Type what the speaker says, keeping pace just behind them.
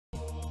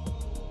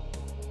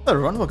Hello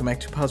everyone, welcome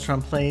back to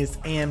Positron Plays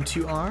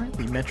AM2R,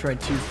 the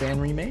Metroid 2 fan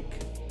remake.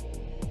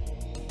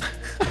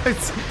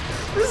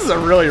 This is a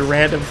really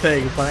random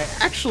thing, but I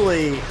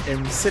actually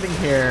am sitting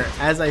here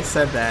as I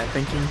said that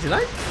thinking, did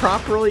I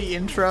properly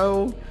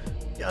intro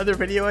the other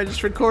video I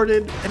just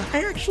recorded? And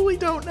I actually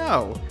don't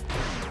know.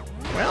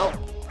 Well,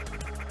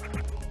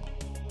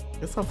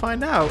 guess I'll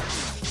find out.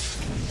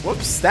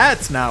 Whoops,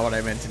 that's not what I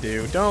meant to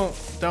do. Don't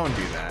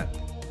do that.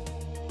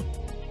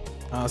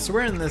 So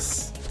we're in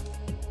this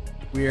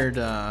weird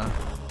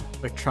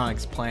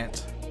electronics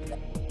plant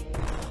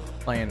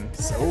playing.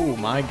 Oh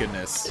my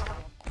goodness.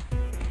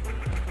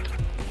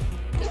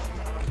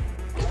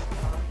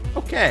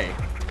 Okay.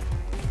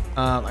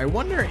 I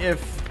wonder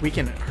if we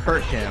can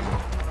hurt him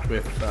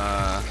with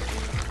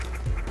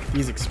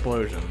these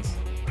explosions.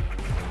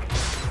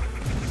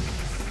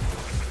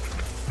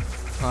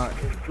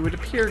 It would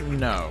appear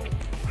no.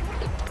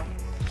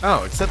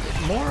 Oh, except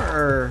more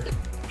are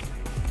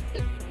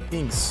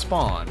being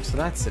spawned, so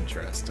that's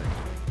interesting.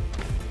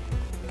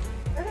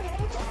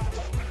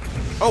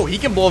 Oh, he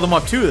can blow them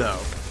up too, though.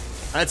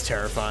 That's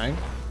terrifying.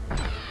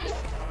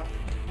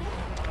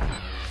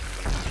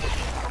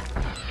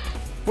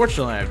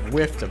 Fortunately, I've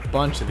whiffed a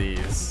bunch of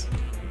these.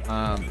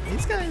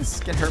 These guys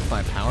get hurt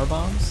by power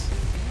bombs.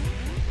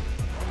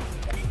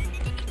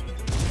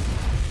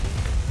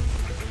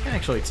 Can't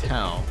actually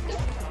tell.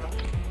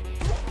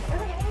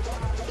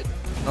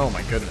 Oh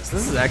my goodness,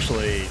 this is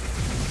actually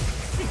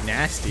a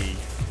nasty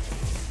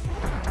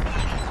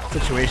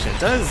situation. It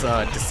does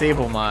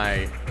disable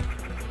my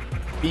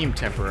beam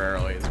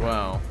temporarily as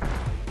well.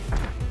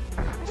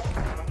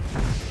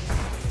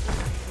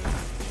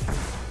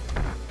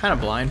 Kind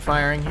of blind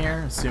firing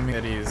here, assuming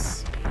that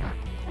he's...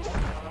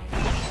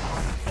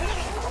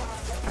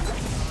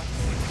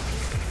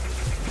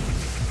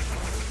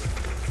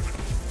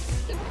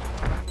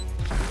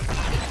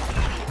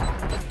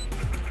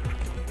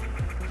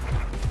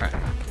 Alright.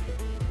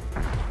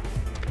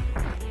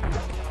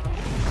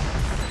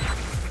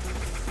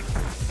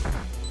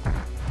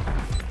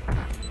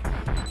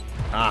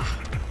 Ah,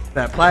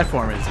 that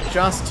platform is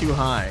just too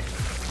high.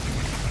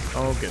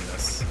 Oh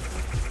goodness.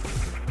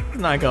 It's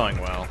not going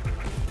well.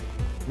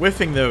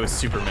 Whiffing those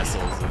super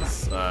missiles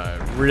is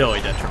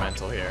really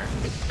detrimental here.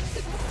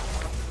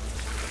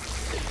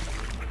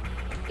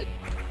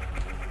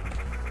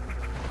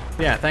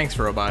 Yeah, thanks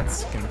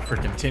robots for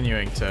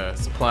continuing to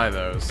supply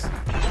those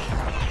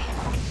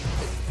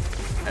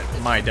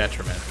at my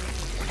detriment.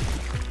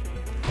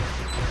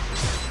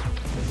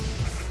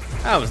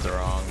 That was the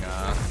wrong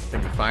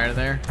thing to fire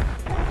there.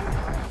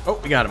 Oh,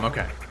 we got him.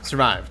 Okay,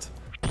 survived.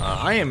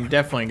 I am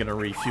definitely gonna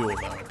refuel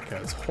though,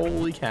 because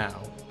holy cow.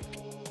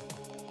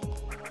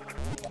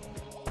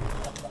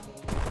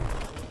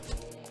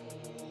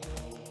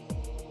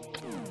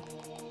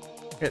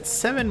 Got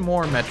 7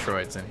 more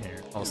Metroids in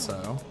here,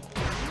 also.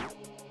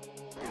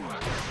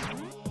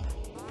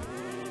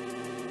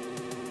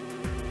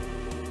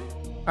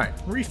 Alright,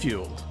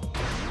 refueled.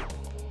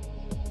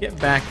 Get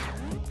back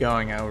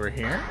going over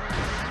here.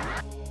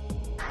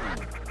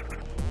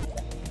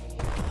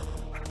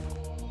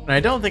 And I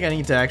don't think I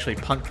need to actually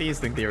punt these.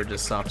 I think they were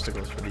just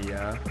obstacles for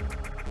the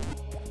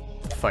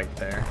fight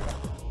there.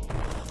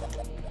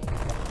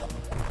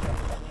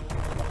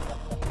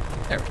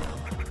 There we go.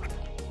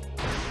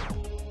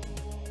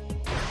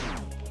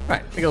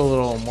 Alright, we got a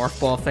little morph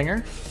ball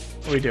thinger.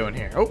 What are we doing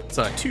here? Oh, it's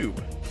a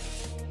tube.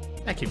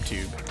 Vacuum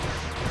tube.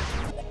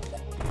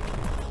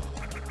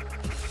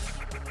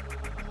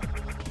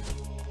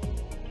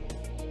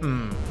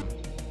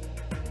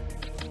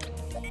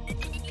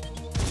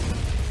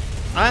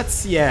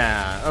 That's,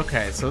 yeah,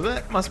 okay, so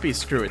that must be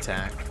screw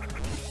attack.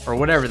 Or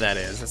whatever that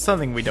is. It's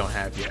something we don't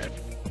have yet.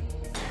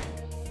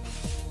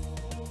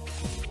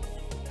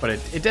 But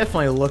it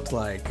definitely looked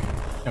like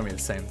it's gonna be the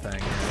same thing.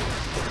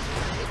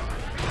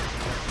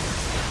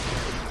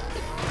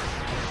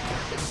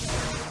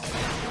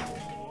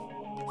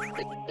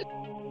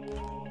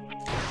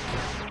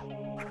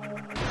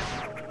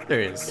 There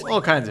he is.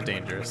 All kinds of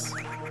dangers.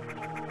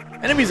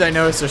 Enemies I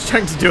noticed are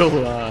starting to do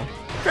a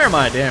fair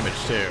amount of damage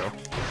too.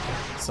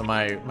 So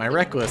my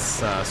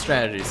reckless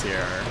strategies here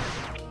are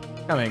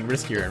becoming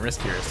riskier and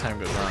riskier as time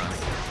goes on.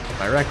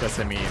 By reckless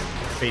I mean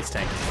face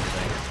tanking and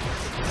everything.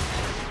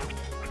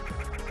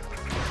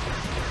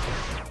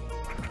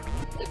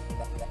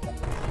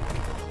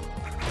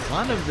 A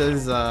lot of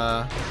those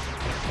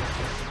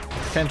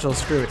potential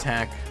screw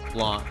attack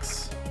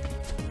blocks.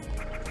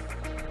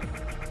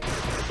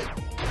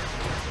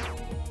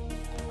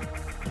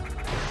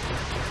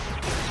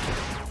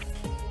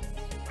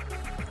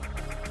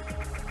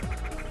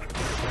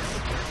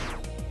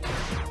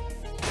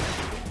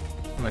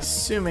 I'm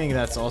assuming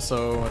that's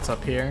also what's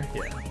up here.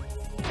 Yeah.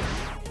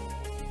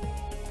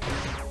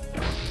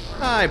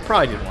 I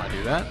probably didn't want to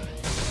do that.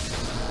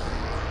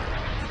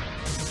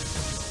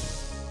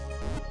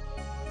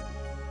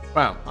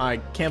 Wow, I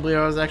can't believe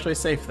I was actually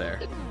safe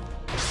there.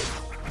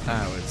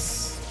 I was,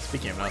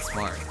 speaking of not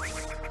smart.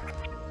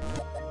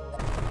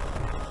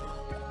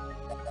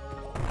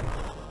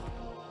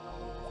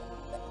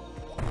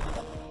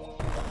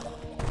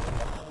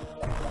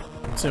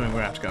 assuming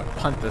we're gonna have to go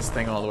punt this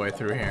thing all the way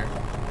through here.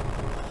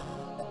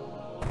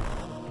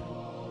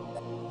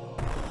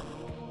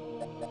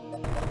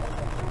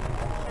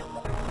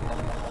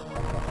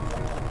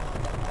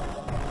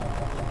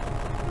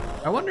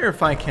 I wonder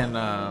if I can,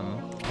 or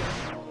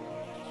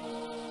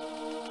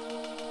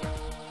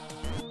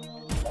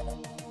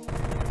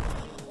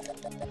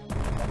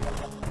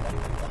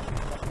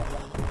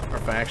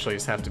if I actually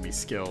just have to be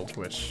skilled,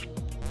 which,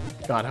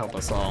 God help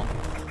us all.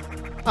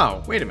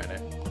 Oh, wait a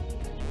minute.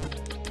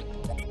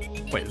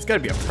 Wait, there's gotta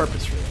be a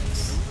purpose for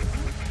this.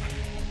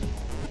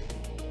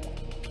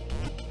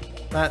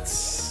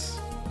 That's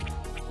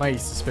mighty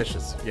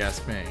suspicious, if you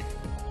ask me.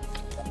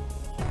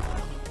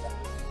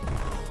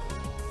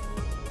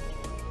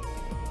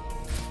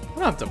 I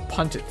don't have to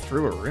punt it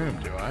through a room,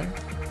 do I?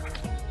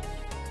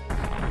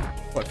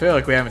 Well, I feel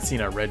like we haven't seen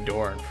a red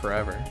door in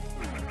forever.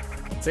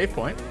 Save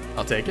point.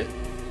 I'll take it.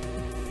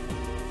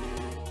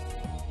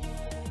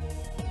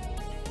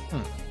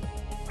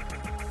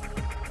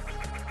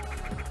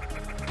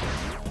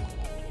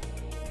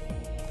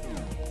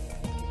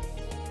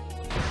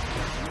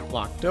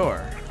 Locked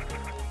door.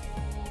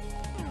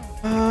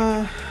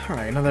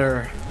 Alright,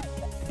 another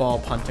ball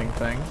punting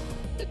thing.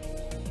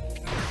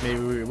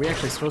 Maybe we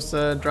actually supposed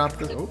to drop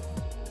this. Oh.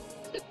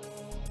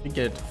 We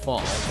get it to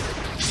fall.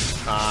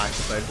 Ah,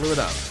 because I blew it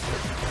up.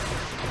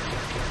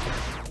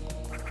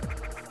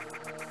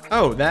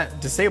 Oh, that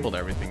disabled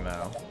everything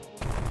though.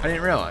 I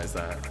didn't realize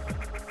that.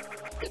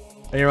 I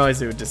didn't realize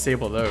it would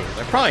disable those.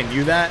 I probably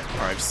knew that,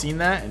 or I've seen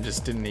that, and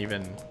just didn't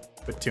even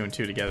put 2 and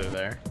 2 together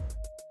there.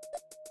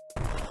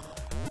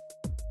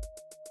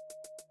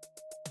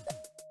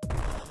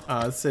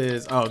 This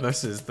is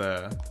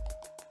the...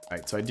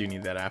 Alright, so I do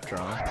need that after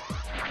all.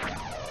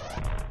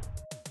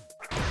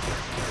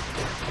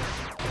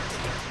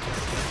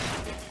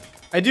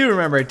 I do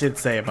remember it did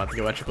say about the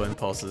electrical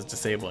impulses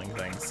disabling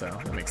things, so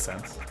that makes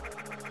sense.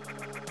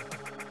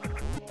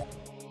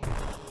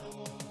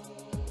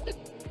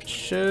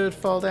 Should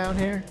fall down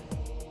here.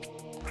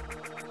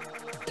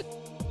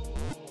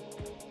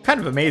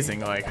 Kind of amazing,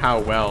 like, how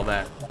well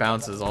that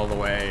bounces all the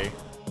way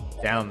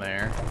down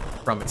there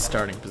from its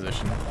starting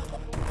position.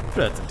 I'm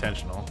sure that's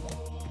intentional.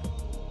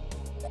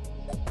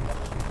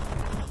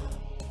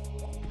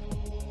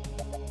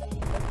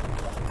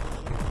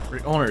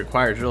 It only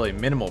requires really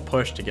minimal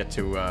push to get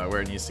to where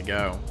it needs to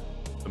go.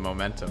 The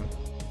momentum.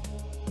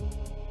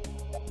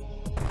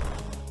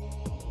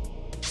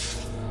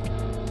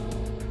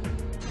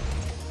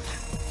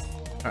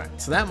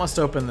 Alright, so that must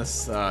open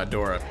this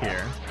door up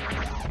here.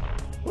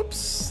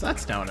 Whoops,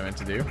 that's not what I meant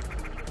to do.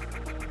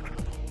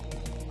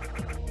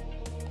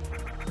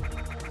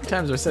 How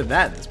many times have I said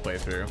that in this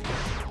playthrough?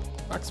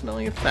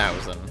 Approximately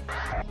 1,000.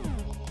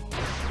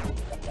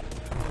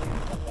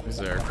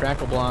 These are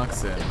crackle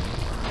blocks and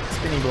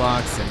spinny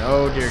blocks, and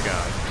oh dear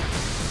god.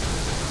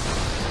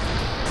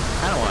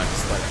 I don't want to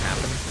just let it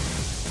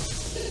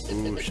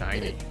happen. Ooh,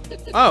 shiny.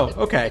 Oh,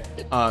 okay.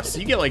 So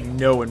you get like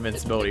no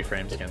invincibility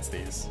frames against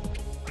these.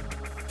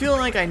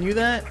 Feeling like I knew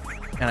that,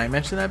 and I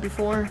mentioned that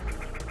before,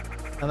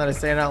 now that I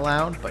say it out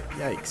loud, but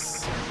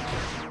yikes.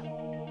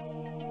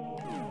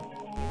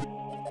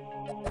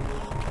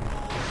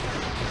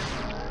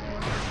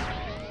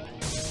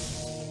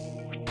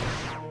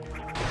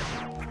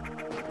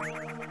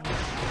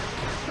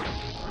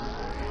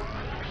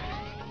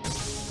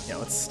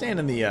 Let's stand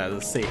in the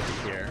safety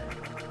here.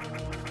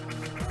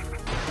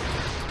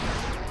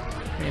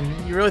 I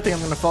mean, you really think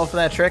I'm gonna fall for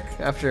that trick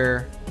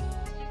after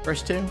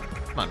first 2?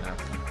 Come on now.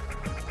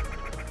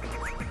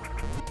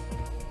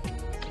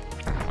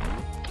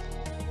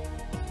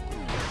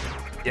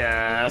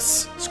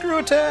 Yes! Screw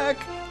attack!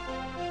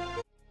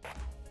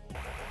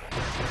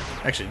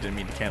 Actually, didn't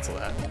mean to cancel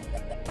that.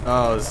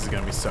 Oh, this is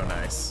gonna be so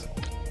nice.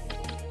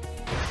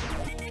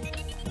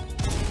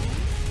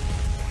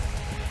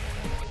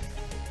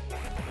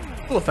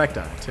 Cool effect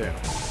on it too.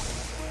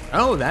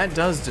 Oh, that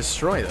does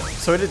destroy them.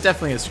 So it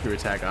definitely is screw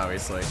attack,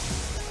 obviously.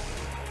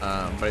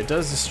 But it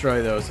does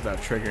destroy those without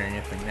triggering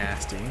anything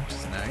nasty, which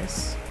is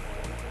nice.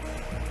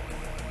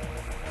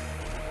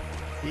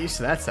 Get used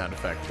to that sound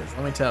effect, because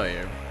let me tell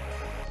you,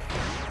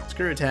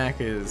 screw attack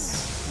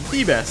is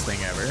the best thing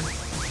ever.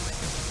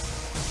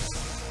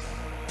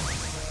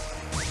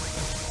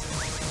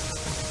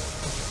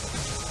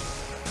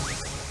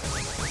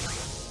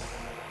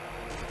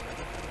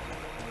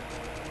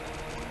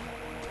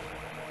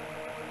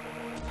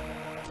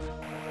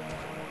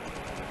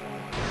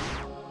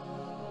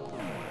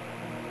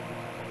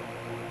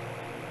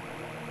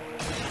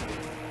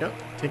 Yep,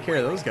 take care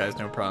of those guys,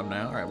 no problem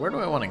now. Alright, where do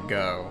I want to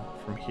go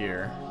from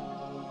here?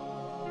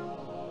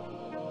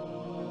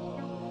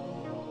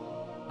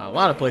 A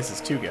lot of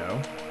places to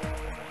go.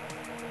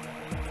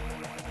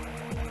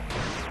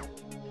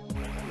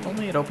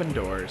 Only at open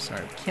doors.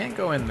 Alright, can't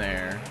go in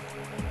there.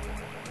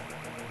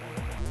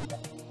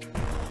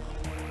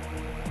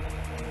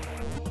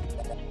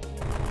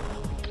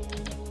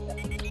 I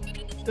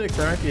feel like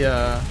there might be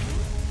a...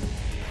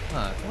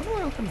 I wonder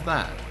what opens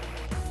that.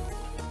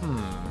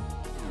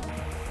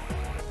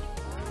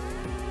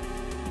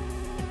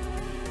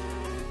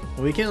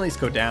 Well, we can at least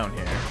go down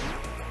here.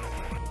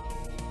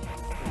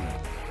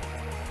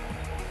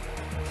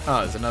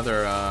 Oh, there's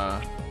another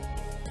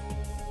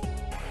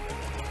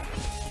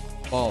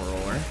ball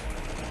roller.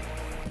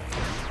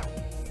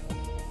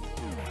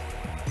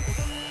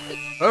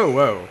 Oh,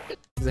 whoa.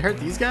 Does it hurt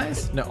these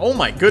guys? No. Oh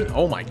my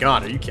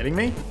god, are you kidding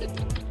me?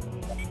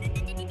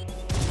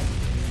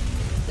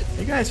 Are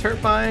you guys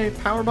hurt by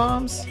power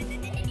bombs?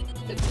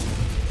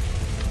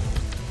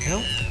 I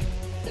don't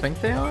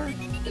think they are.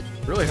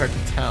 Really hard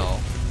to tell.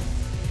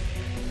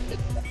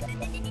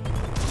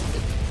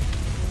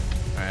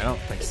 Alright, I don't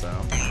think so.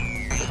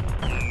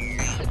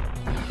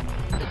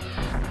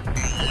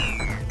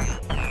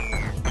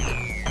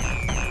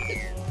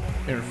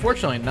 They're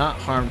unfortunately not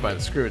harmed by the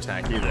screw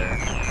attack either.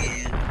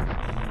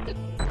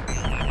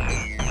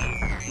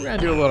 We're gonna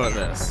do a little of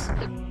this.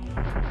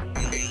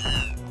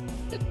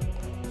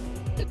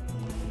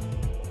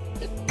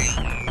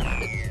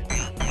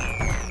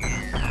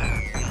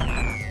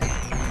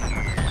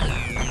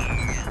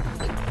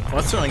 Well,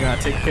 that's certainly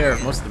gonna take care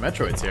of most of the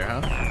Metroids here,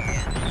 huh?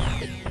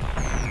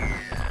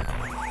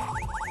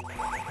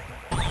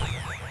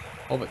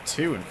 All but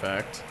two, in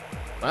fact.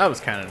 That was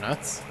kind of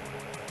nuts.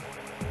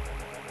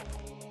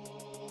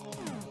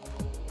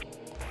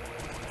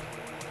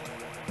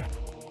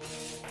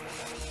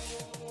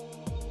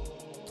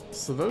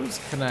 So those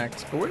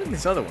connect, but where did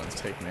these other ones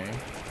take me?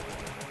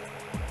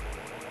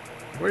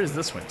 Where does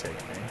this one take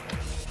me?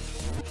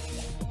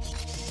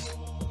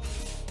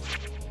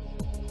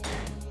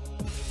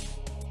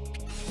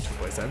 Which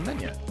place I haven't been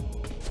yet.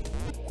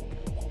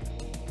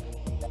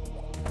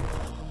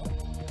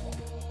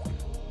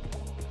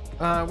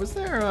 Was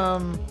there,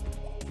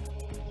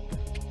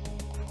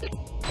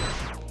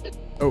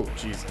 Oh,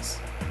 Jesus.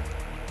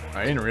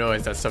 I didn't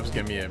realize that stuff was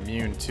gonna be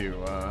immune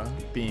to,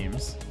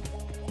 beams.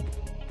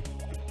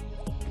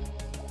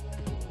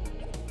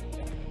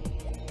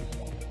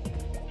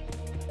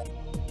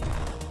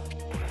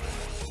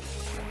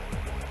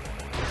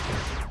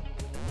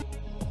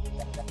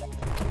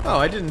 Oh,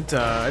 I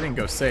didn't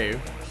go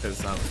save,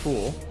 because I'm a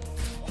fool.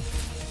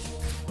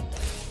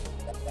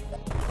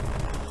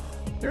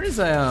 There is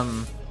a,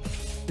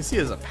 you see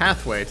there's a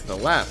pathway to the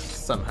left,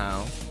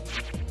 somehow.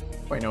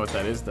 Quite know what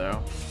that is,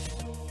 though.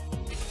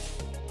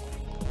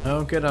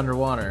 Oh, good,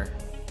 underwater.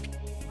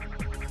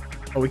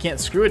 Oh, we can't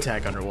screw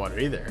attack underwater,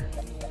 either.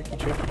 Tricky,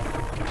 tricky.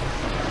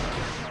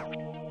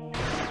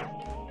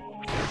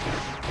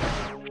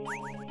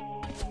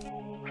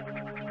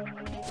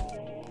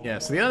 Yeah,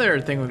 so the other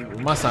thing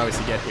we must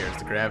obviously get here is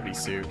the gravity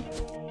suit.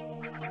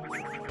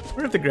 I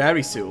wonder if the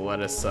gravity suit will let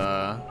us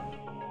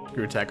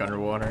screw attack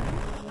underwater.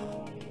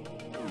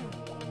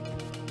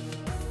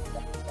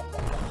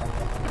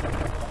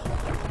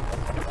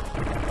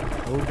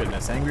 Oh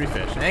goodness, angry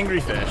fish, angry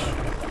fish.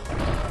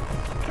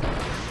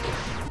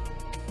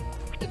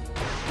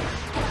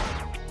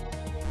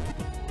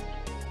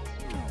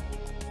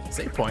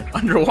 Save point,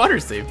 underwater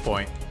save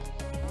point.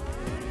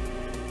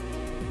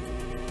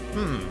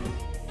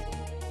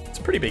 It's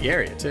a pretty big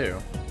area too.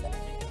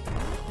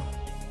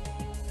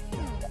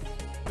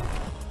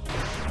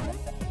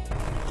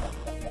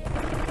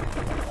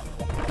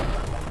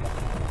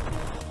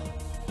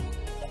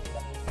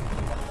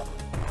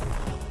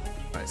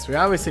 Alright, so we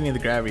obviously need the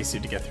gravity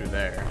suit to get through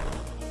there.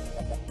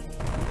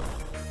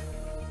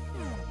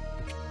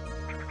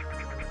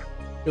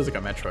 Feels like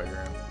a Metroid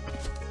room.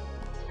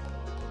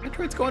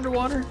 Metroids go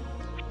underwater?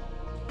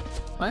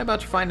 Am I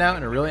about to find out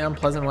in a really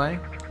unpleasant way?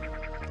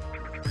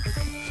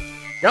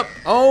 Yep.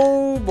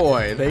 Oh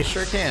boy, they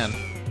sure can.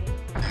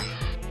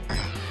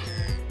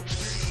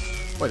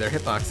 Boy, their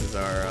hitboxes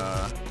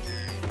are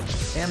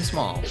damn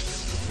small.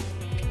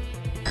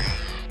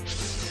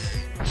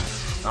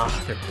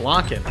 Ah, they're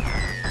blocking.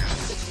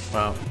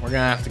 Well, we're gonna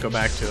have to go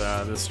back to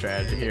this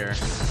strategy here.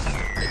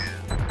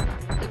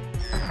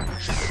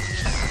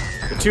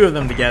 The two of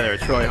them together,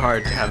 it's really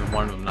hard to have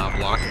one of them not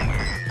blocking.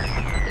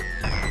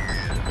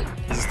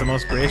 Is this the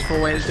most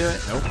graceful way to do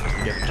it? Nope. Does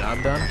it get the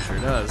job done? Sure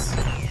does.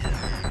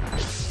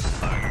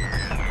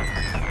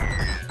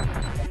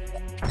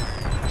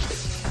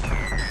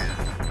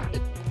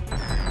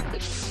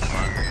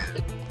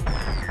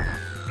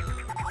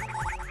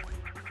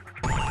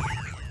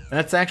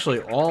 That's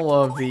actually all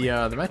of the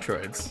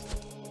Metroids.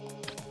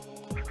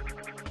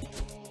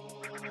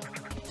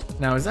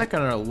 Now, is that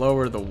gonna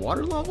lower the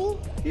water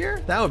level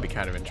here? That would be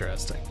kind of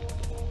interesting.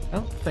 I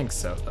don't think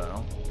so,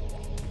 though.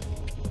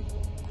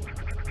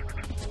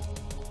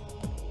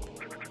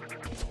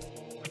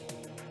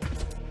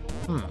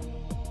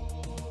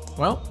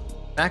 Well,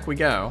 back we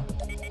go.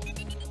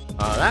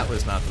 That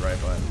was not the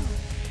right button.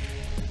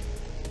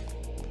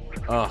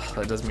 Oh,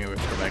 that does mean we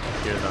have to go back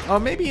up here though. Oh,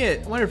 maybe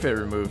it, I wonder if it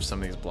removes some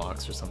of these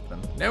blocks or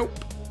something. Nope.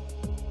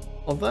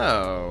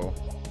 Although,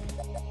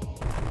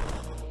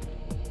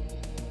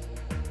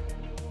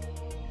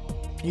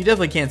 you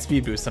definitely can't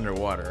speed boost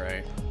underwater,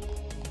 right?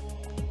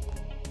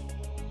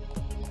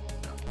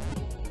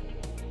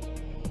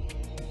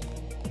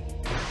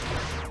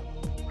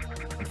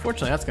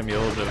 Unfortunately, that's gonna be a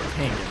little bit of a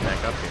pain getting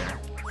back up here.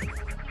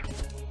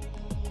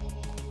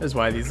 That's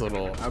why these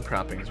little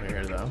outcroppings are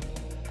here, though.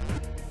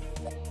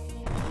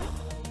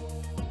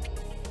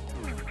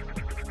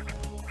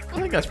 I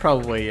think that's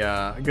probably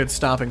a good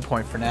stopping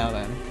point for now,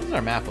 then. What does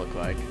our map look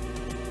like?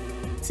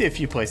 Let's see a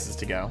few places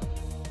to go.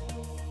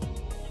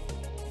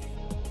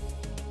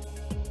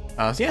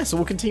 So yeah, so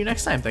we'll continue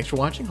next time. Thanks for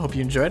watching. Hope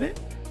you enjoyed it.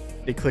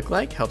 Big click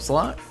like, helps a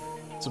lot.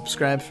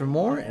 Subscribe for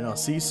more, and I'll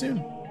see you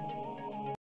soon.